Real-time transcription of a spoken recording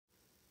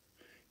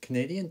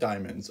Canadian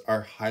diamonds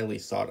are highly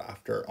sought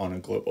after on a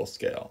global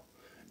scale.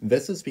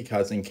 This is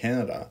because in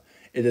Canada,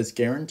 it is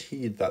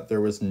guaranteed that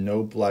there was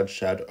no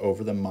bloodshed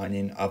over the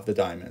mining of the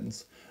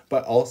diamonds,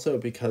 but also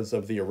because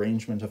of the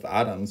arrangement of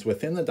atoms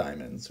within the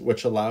diamonds,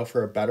 which allow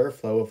for a better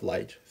flow of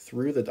light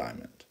through the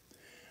diamond.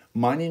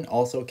 Mining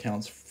also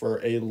accounts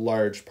for a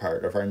large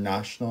part of our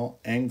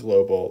national and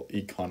global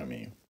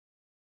economy.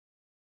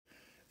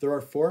 There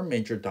are 4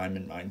 major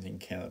diamond mines in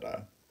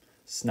Canada: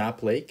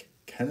 Snap Lake,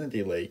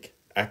 Kennedy Lake,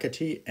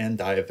 Ekati, and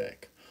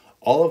Diavik.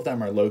 All of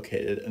them are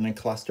located in a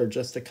cluster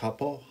just a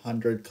couple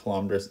hundred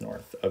kilometers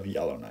north of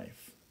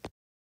Yellowknife.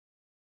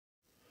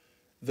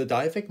 The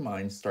Diavik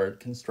mine started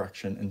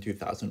construction in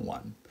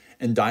 2001,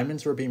 and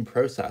diamonds were being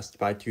processed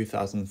by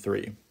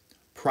 2003.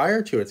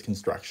 Prior to its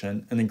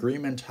construction, an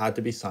agreement had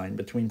to be signed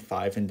between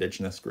 5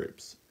 indigenous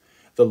groups: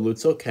 the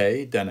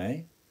Lutselk'e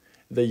Dene,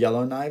 the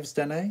Yellowknives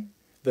Dene,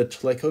 the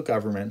Tliko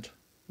government,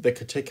 the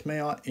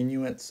Kitikmeot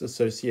Inuits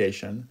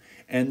Association,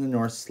 and the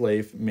North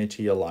Slave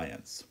Métis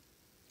Alliance.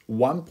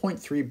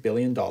 $1.3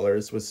 billion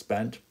was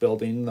spent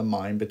building the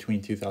mine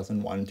between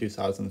 2001 and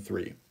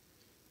 2003.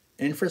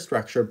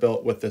 Infrastructure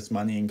built with this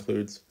money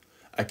includes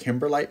a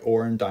kimberlite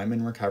ore and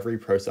diamond recovery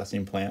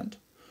processing plant,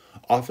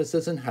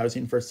 offices and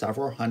housing for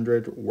several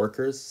hundred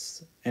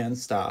workers and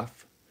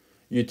staff,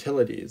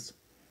 utilities,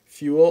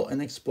 fuel and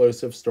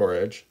explosive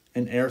storage,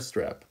 an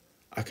airstrip,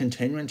 a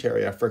containment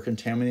area for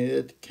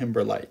contaminated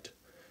kimberlite,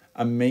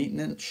 a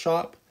maintenance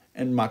shop,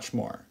 and much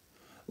more.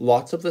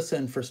 Lots of this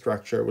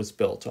infrastructure was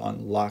built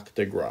on Lac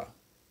de Gras.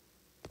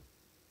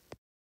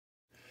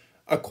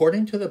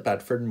 According to the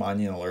Bedford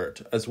Mining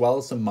Alert, as well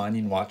as the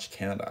Mining Watch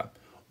Canada,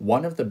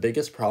 one of the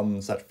biggest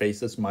problems that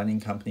faces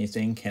mining companies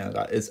in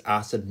Canada is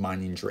acid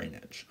mining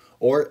drainage,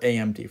 or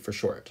AMD for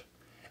short.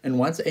 And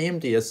once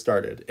AMD is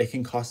started, it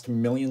can cost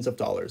millions of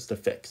dollars to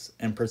fix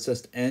and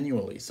persist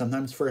annually,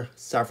 sometimes for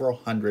several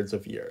hundreds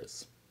of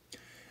years.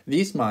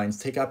 These mines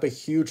take up a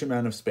huge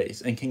amount of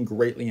space and can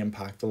greatly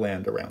impact the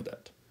land around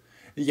it.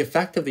 The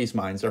effect of these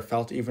mines are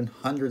felt even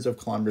hundreds of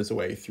kilometers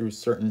away through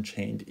certain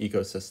chained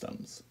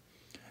ecosystems.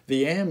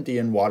 The AMD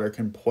in water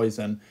can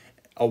poison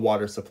a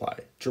water supply,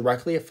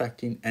 directly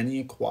affecting any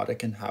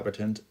aquatic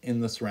inhabitant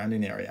in the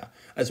surrounding area,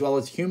 as well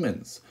as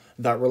humans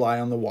that rely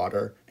on the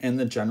water and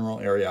the general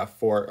area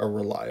for a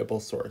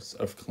reliable source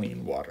of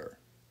clean water.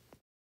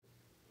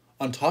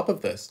 On top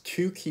of this,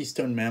 2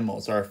 keystone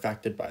mammals are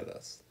affected by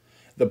this: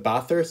 the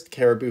Bathurst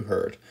caribou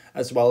herd,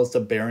 as well as the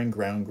Barren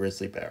Ground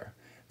grizzly bear.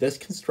 This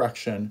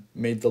construction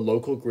made the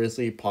local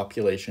grizzly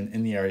population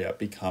in the area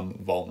become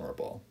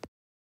vulnerable.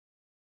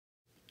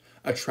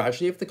 A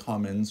tragedy of the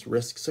commons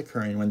risks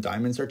occurring when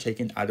diamonds are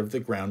taken out of the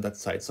ground at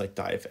sites like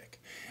Diavik,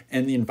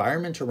 and the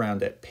environment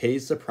around it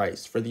pays the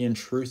price for the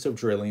intrusive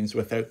drillings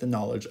without the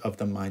knowledge of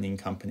the mining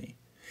company.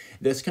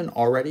 This can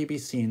already be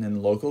seen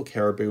in local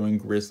caribou and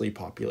grizzly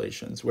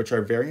populations, which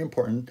are very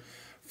important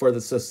for the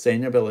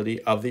sustainability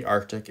of the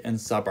Arctic and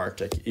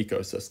subarctic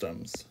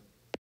ecosystems.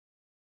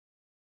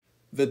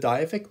 The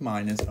Diavik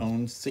mine is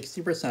owned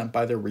 60%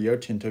 by the Rio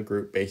Tinto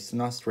Group based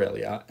in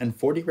Australia and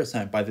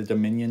 40% by the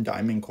Dominion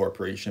Diamond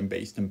Corporation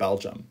based in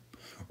Belgium.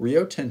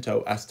 Rio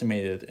Tinto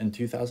estimated in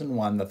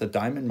 2001 that the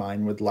diamond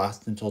mine would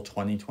last until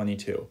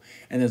 2022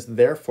 and is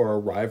therefore a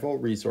rival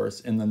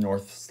resource in the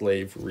North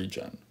Slave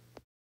region.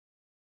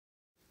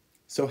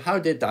 So how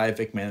did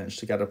Diavik manage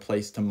to get a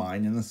place to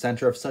mine in the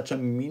center of such a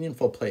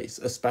meaningful place,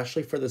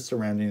 especially for the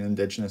surrounding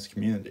indigenous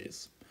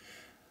communities?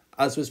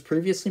 As was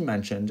previously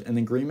mentioned, an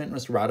agreement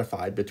was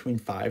ratified between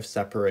 5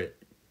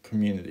 separate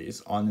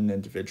communities on an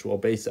individual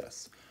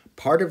basis.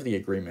 Part of the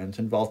agreement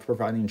involved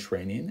providing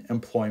training,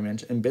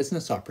 employment, and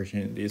business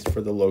opportunities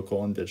for the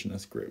local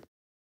indigenous group.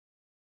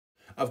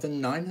 Of the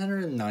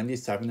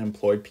 997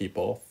 employed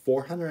people,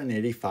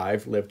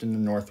 485 lived in the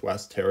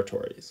Northwest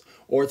Territories,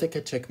 or the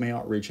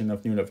Kitikmeot region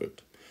of Nunavut.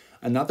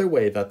 Another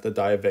way that the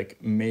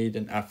Diavik made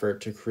an effort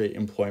to create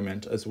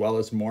employment as well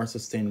as more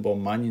sustainable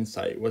mining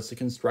site was the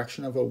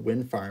construction of a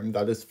wind farm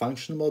that is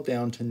functional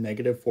down to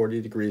negative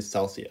 40 degrees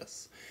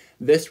Celsius.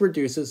 This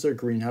reduces their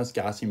greenhouse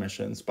gas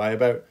emissions by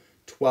about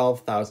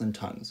 12,000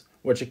 tons,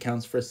 which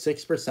accounts for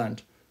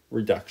 6%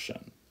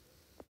 reduction.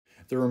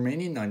 The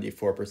remaining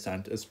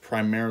 94% is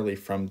primarily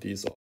from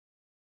diesel.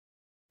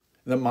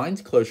 The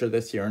mine's closure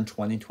this year in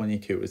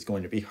 2022 is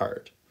going to be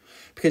hard,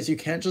 because you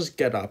can't just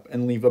get up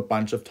and leave a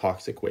bunch of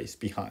toxic waste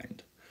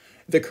behind.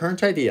 The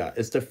current idea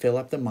is to fill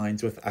up the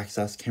mines with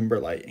excess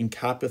kimberlite and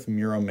cap with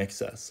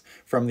muromixis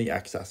from the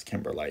excess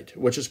kimberlite,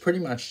 which is pretty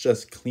much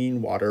just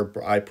clean water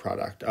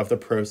byproduct of the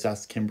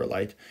processed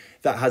kimberlite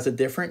that has a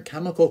different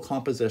chemical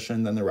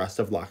composition than the rest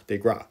of Lac de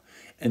Gras,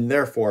 and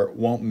therefore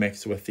won't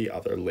mix with the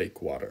other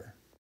lake water.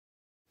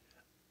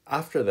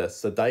 After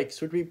this, the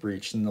dikes would be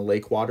breached and the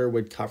lake water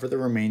would cover the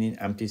remaining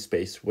empty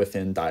space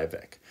within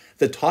Diavik.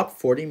 The top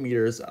 40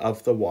 meters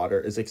of the water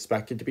is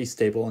expected to be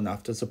stable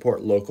enough to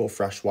support local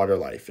freshwater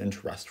life and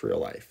terrestrial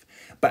life,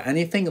 but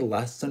anything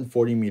less than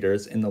 40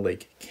 meters in the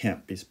lake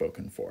can't be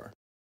spoken for.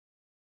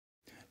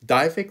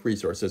 Diavik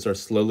resources are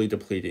slowly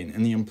depleting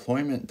and the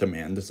employment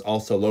demand is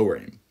also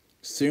lowering.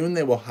 Soon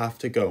they will have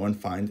to go and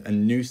find a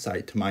new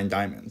site to mine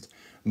diamonds,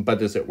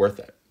 but is it worth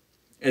it?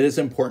 It is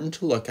important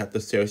to look at the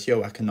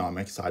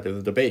socioeconomic side of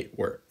the debate,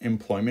 where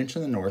employment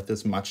in the north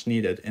is much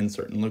needed in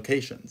certain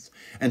locations,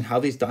 and how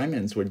these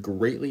diamonds would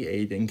greatly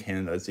aid in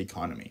Canada's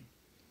economy.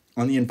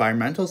 On the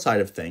environmental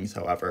side of things,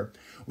 however,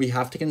 we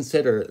have to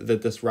consider the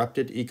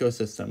disrupted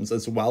ecosystems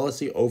as well as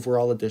the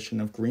overall addition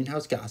of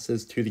greenhouse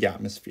gases to the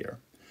atmosphere.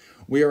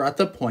 We are at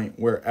the point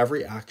where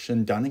every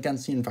action done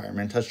against the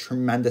environment has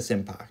tremendous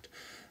impact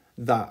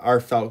that are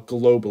felt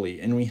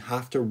globally, and we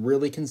have to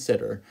really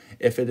consider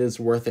if it is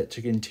worth it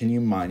to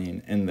continue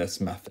mining in this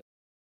method.